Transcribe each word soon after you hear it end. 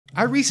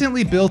I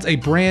recently built a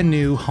brand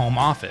new home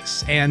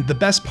office, and the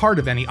best part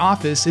of any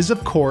office is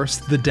of course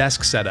the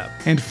desk setup.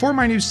 And for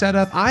my new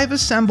setup, I've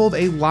assembled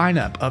a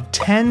lineup of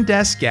 10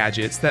 desk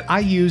gadgets that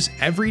I use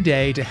every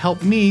day to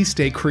help me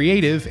stay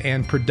creative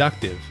and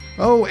productive.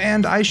 Oh,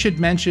 and I should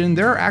mention,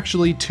 there are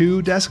actually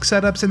 2 desk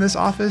setups in this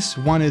office.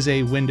 One is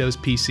a Windows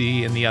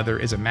PC and the other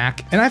is a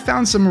Mac. And I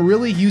found some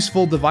really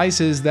useful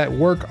devices that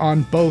work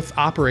on both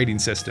operating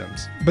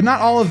systems. But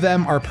not all of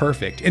them are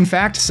perfect. In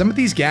fact, some of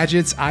these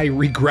gadgets I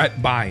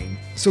regret buying.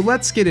 So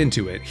let's get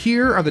into it.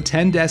 Here are the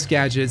 10 desk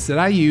gadgets that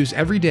I use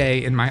every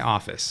day in my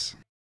office.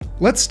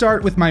 Let's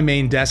start with my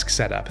main desk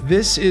setup.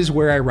 This is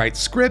where I write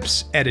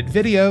scripts, edit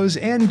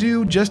videos, and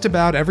do just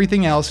about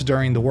everything else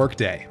during the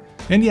workday.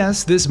 And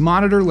yes, this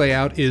monitor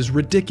layout is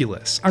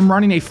ridiculous. I'm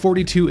running a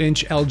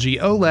 42-inch LG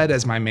OLED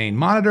as my main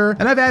monitor,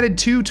 and I've added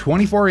 2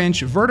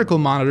 24-inch vertical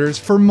monitors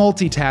for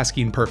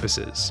multitasking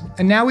purposes.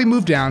 And now we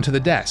move down to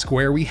the desk,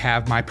 where we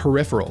have my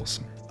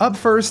peripherals. Up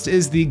first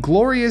is the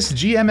glorious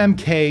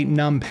GMMK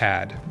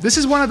numpad. This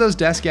is one of those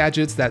desk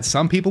gadgets that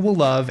some people will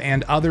love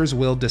and others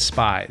will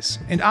despise.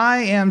 And I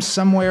am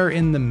somewhere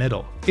in the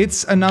middle.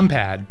 It's a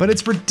numpad, but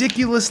it's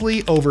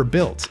ridiculously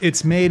overbuilt.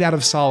 It's made out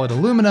of solid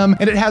aluminum,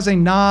 and it has a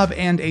knob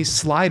and a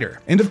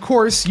slider. And of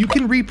course, you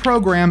can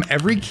reprogram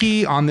every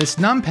key on this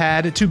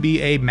numpad to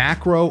be a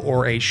macro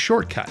or a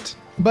shortcut.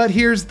 But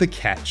here's the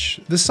catch.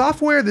 The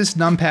software this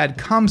numpad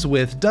comes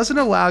with doesn't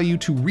allow you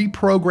to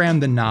reprogram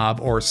the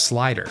knob or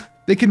slider.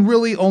 They can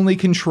really only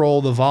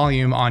control the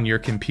volume on your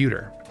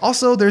computer.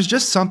 Also, there's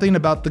just something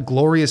about the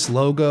glorious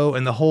logo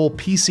and the whole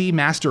PC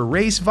Master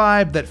Race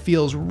vibe that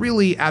feels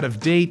really out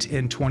of date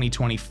in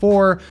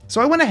 2024,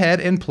 so I went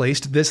ahead and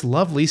placed this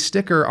lovely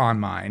sticker on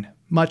mine.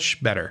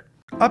 Much better.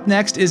 Up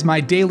next is my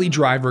daily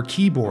driver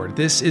keyboard.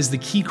 This is the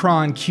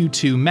Keychron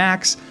Q2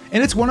 Max,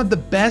 and it's one of the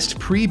best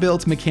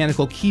pre-built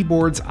mechanical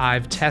keyboards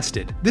I've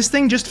tested. This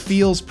thing just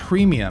feels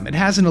premium. It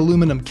has an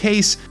aluminum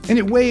case, and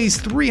it weighs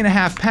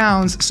 3.5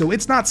 pounds, so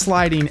it's not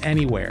sliding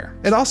anywhere.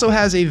 It also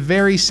has a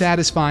very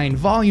satisfying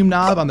volume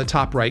knob on the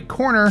top right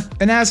corner,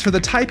 and as for the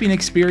typing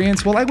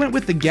experience, well, I went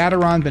with the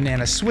Gateron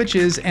Banana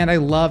switches, and I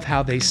love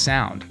how they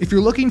sound. If you're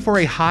looking for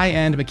a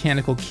high-end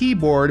mechanical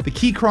keyboard, the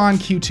Keychron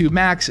Q2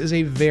 Max is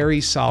a very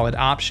solid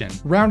option.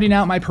 Rounding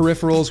out my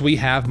peripherals, we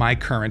have my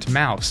current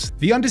mouse.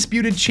 The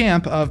undisputed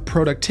champ of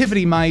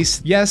productivity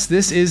mice. Yes,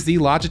 this is the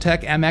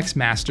Logitech MX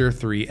Master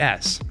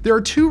 3S. There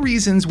are 2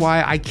 reasons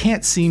why I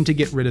can't seem to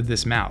get rid of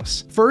this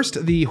mouse.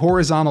 First, the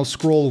horizontal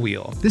scroll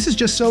wheel. This is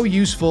just so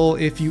useful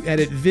if you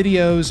edit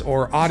videos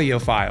or audio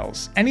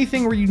files,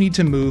 anything where you need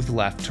to move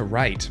left to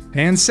right.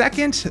 And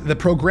second, the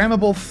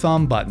programmable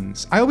thumb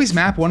buttons. I always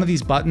map one of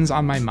these buttons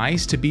on my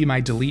mice to be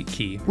my delete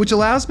key, which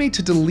allows me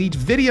to delete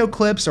video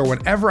clips or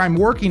whatever I'm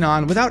working on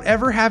without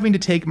ever having to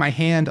take my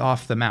hand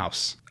off the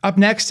mouse. Up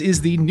next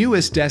is the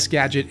newest desk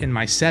gadget in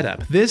my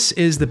setup. This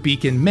is the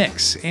Beacon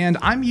Mix, and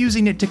I'm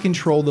using it to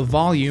control the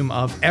volume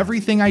of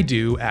everything I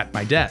do at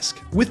my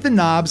desk. With the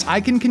knobs, I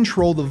can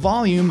control the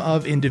volume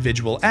of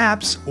individual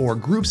apps or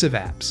groups of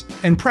apps,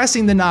 and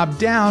pressing the knob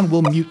down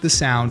will mute the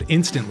sound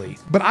instantly.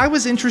 But I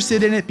was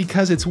interested in it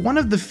because it's one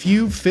of the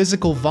few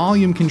physical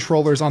volume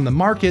controllers on the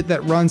market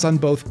that runs on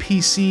both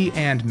PC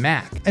and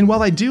Mac. And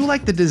while I do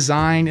like the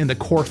design and the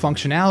core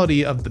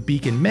functionality of the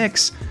Beacon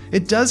Mix,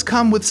 it does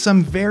come with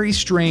some very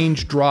strange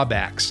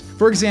drawbacks.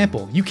 For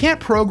example, you can't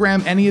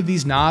program any of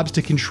these knobs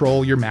to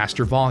control your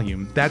master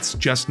volume. That's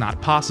just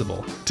not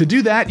possible. To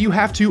do that, you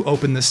have to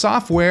open the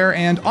software,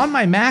 and on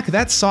my Mac,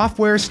 that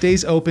software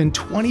stays open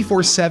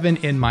 24/7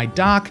 in my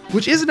dock,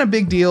 which isn't a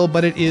big deal,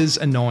 but it is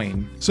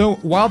annoying. So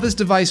while this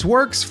device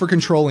works for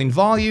controlling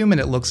volume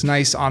and it looks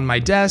nice on my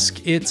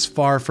desk, it's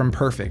far from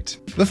perfect.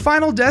 The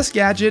final desk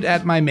gadget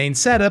at my main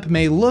setup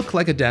may look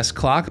like a desk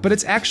clock, but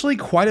it's actually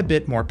quite a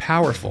bit more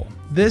powerful.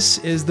 This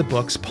is the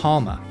Boox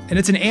Palma, and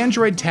it's an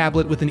Android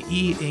tablet with an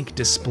e-ink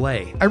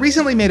display. I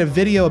recently made a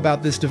video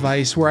about this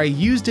device where I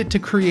used it to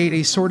create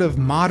a sort of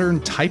modern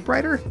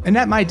typewriter, and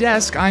at my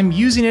desk, I'm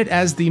using it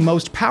as the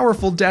most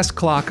powerful desk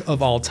clock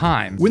of all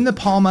time. When the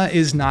Palma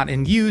is not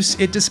in use,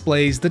 it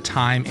displays the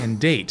time and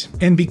date.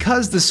 And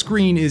because the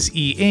screen is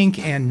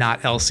e-ink and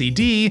not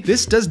LCD,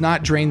 this does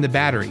not drain the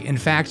battery. In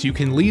fact, you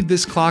can leave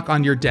this clock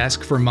on your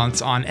desk for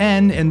months on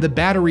end and the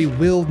battery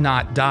will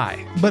not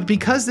die. But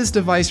because this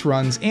device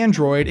runs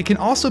Android, it can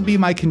also be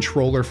my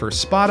controller for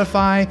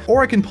Spotify,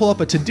 or I can pull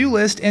up a to-do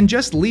list and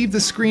just leave the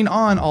screen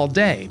on all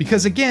day.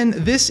 Because again,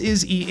 this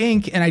is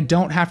e-ink and I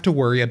don't have to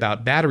worry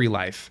about battery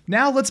life.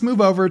 Now let's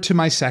move over to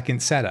my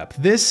second setup.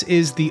 This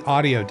is the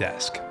audio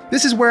desk.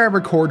 This is where I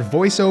record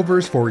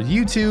voiceovers for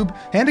YouTube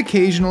and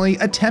occasionally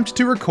attempt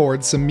to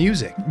record some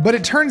music. But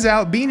it turns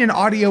out being an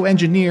audio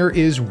engineer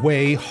is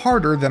way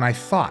harder than I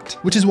thought,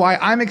 which is why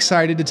I'm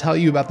excited to tell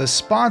you about the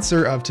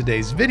sponsor of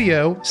today's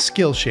video,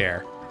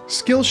 Skillshare.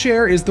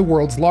 Skillshare is the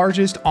world's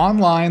largest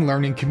online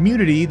learning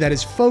community that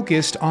is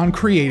focused on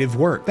creative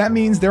work. That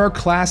means there are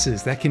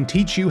classes that can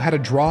teach you how to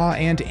draw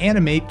and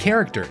animate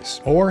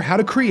characters, or how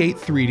to create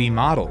 3D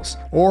models,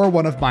 or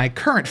one of my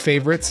current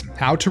favorites,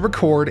 how to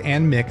record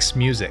and mix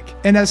music.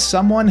 And as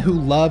someone who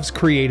loves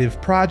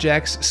creative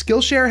projects,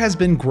 Skillshare has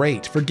been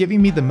great for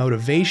giving me the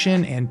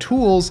motivation and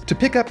tools to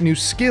pick up new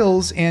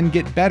skills and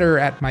get better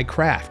at my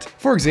craft.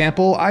 For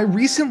example, I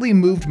recently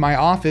moved my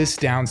office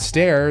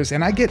downstairs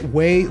and I get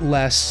way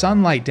less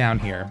sunlight down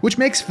here, which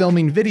makes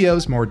filming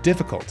videos more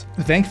difficult.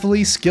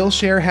 Thankfully,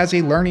 Skillshare has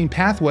a learning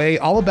pathway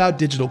all about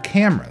digital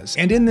cameras,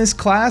 and in this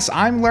class,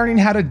 I'm learning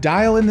how to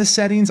dial in the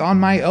settings on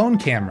my own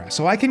camera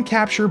so I can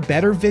capture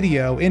better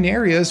video in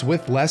areas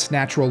with less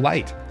natural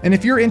light. And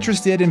if you're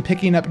interested in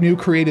picking up new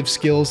creative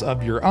skills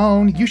of your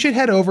own, you should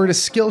head over to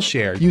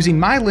Skillshare using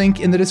my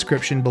link in the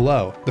description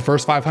below. The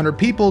first 500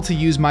 people to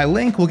use my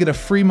link will get a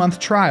free month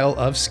trial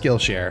of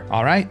Skillshare.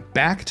 All right,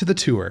 back to the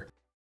tour.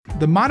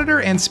 The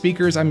monitor and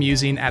speakers I'm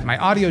using at my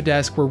audio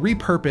desk were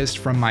repurposed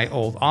from my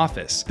old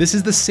office. This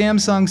is the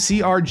Samsung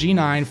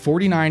CRG9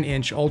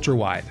 49-inch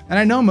ultrawide. And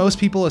I know most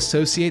people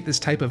associate this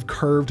type of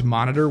curved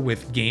monitor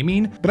with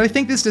gaming, but I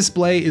think this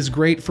display is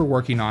great for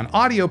working on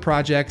audio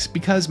projects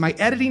because my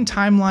editing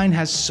timeline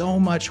has so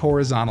much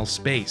horizontal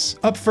space.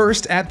 Up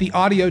first at the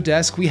audio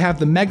desk, we have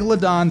the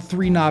Megalodon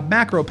 3-knob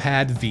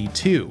MacroPad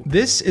V2.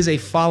 This is a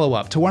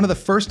follow-up to one of the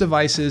first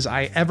devices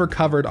I ever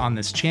covered on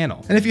this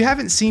channel. And if you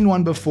haven't seen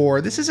one before,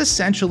 this is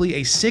essentially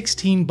a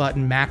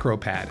 16-button macro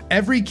pad.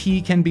 Every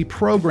key can be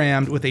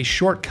programmed with a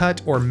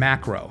shortcut or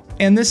macro.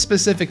 And this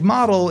specific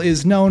model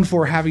is known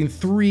for having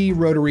 3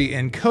 rotary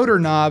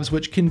encoder knobs,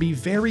 which can be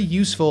very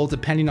useful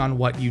depending on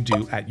what you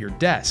do at your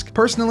desk.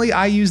 Personally,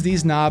 I use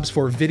these knobs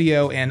for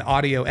video and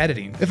audio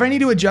editing. If I need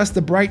to adjust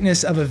the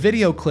brightness of a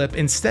video clip,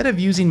 instead of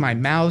using my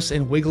mouse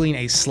and wiggling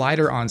a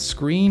slider on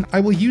screen, I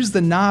will use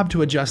the knob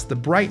to adjust the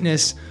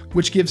brightness,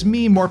 which gives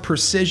me more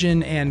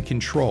precision and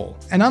control.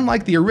 And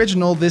unlike the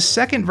original, this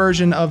second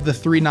version of the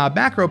 3-knob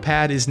macro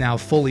pad is now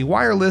fully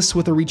wireless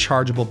with a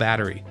rechargeable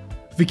battery.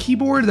 The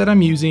keyboard that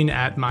I'm using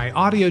at my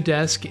audio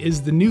desk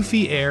is the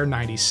Newfie Air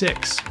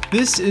 96.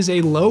 This is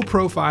a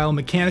low-profile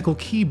mechanical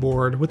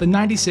keyboard with a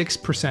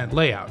 96%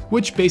 layout,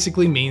 which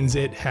basically means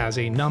it has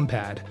a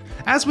numpad.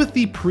 As with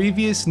the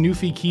previous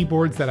Newfie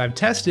keyboards that I've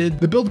tested,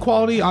 the build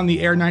quality on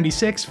the Air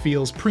 96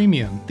 feels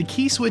premium. The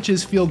key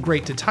switches feel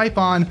great to type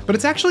on, but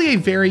it's actually a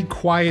very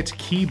quiet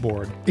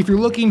keyboard. If you're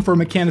looking for a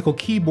mechanical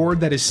keyboard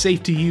that is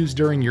safe to use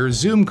during your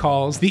Zoom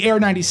calls, the Air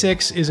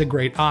 96 is a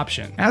great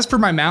option. As for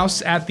my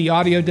mouse at the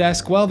audio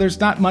desk, well, there's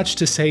not much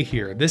to say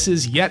here. This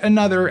is yet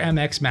another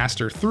MX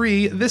Master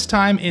 3, this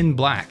time in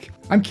black.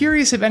 I'm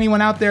curious if anyone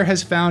out there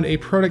has found a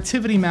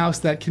productivity mouse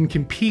that can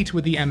compete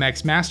with the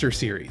MX Master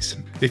series.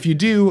 If you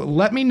do,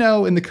 let me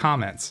know in the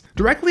comments.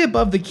 Directly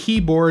above the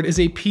keyboard is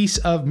a piece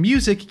of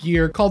music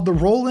gear called the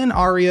Roland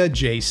Aria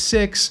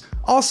J6,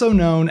 also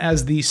known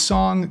as the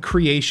Song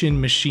Creation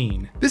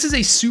Machine. This is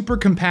a super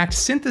compact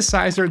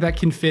synthesizer that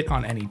can fit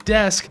on any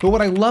desk, but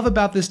what I love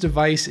about this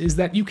device is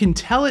that you can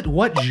tell it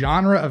what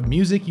genre of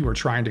music you are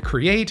trying to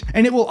create,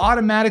 and it will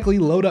automatically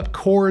load up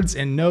chords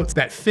and notes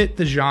that fit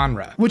the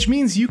genre, which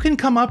means you can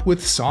come up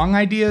with song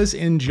ideas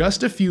in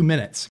just a few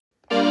minutes.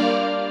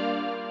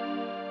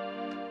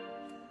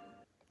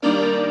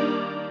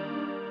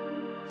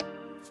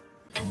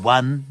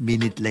 1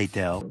 minute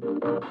later.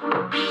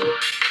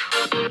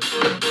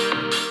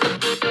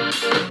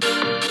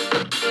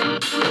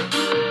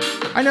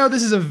 I know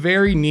this is a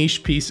very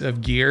niche piece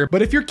of gear,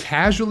 but if you're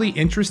casually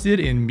interested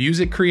in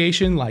music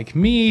creation like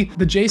me,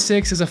 the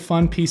J6 is a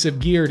fun piece of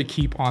gear to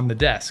keep on the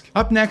desk.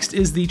 Up next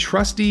is the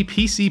trusty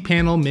PC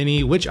Panel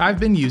Mini, which I've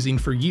been using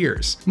for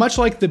years. Much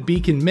like the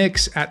Beacon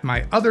Mix at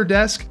my other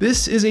desk,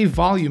 this is a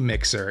volume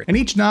mixer, and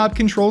each knob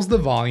controls the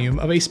volume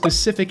of a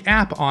specific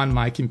app on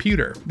my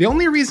computer. The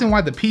only reason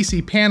why the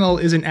PC Panel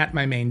isn't at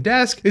my main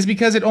desk is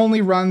because it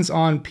only runs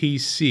on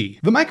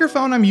PC. The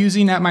microphone I'm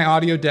using at my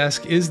audio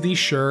desk is the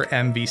Shure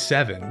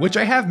MV7. Which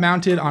I have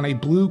mounted on a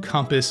Blue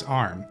Compass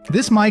arm.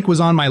 This mic was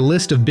on my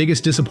list of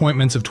biggest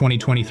disappointments of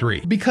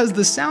 2023 because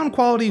the sound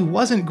quality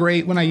wasn't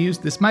great when I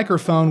used this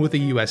microphone with a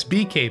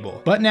USB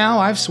cable. But now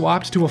I've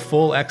swapped to a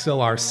full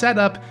XLR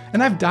setup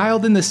and I've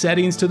dialed in the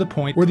settings to the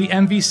point where the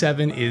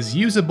MV7 is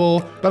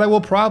usable, but I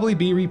will probably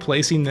be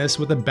replacing this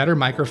with a better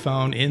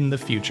microphone in the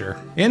future.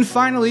 And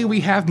finally,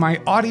 we have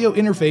my audio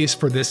interface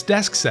for this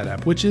desk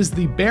setup, which is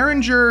the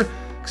Behringer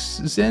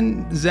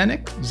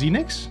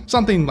Xenix?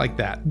 Something like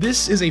that.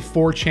 This is a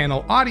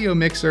 4-channel audio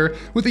mixer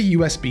with a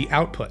USB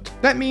output.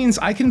 That means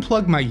I can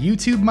plug my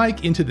YouTube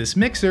mic into this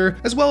mixer,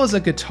 as well as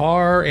a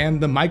guitar and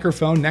the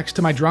microphone next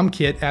to my drum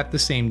kit at the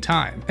same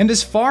time. And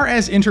as far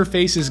as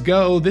interfaces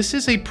go, this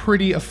is a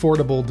pretty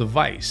affordable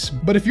device.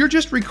 But if you're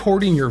just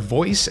recording your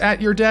voice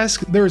at your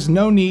desk, there is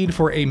no need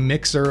for a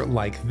mixer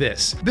like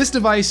this. This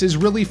device is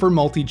really for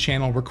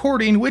multi-channel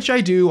recording, which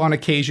I do on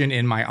occasion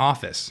in my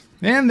office.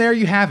 And there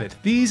you have it.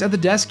 These are the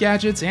desk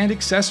gadgets and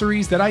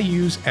accessories that I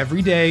use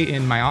every day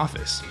in my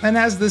office. And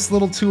as this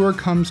little tour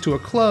comes to a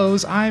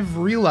close, I've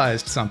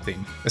realized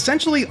something.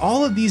 Essentially,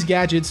 all of these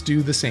gadgets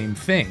do the same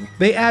thing.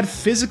 They add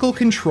physical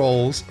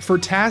controls for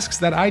tasks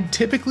that I'd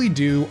typically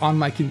do on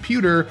my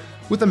computer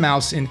with a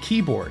mouse and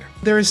keyboard.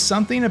 There is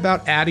something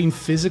about adding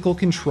physical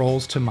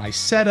controls to my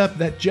setup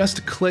that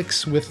just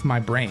clicks with my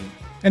brain,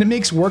 and it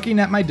makes working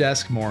at my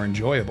desk more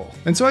enjoyable.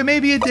 And so I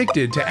may be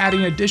addicted to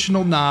adding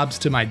additional knobs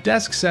to my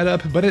desk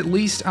setup, but at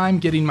least I'm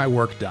getting my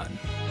work done.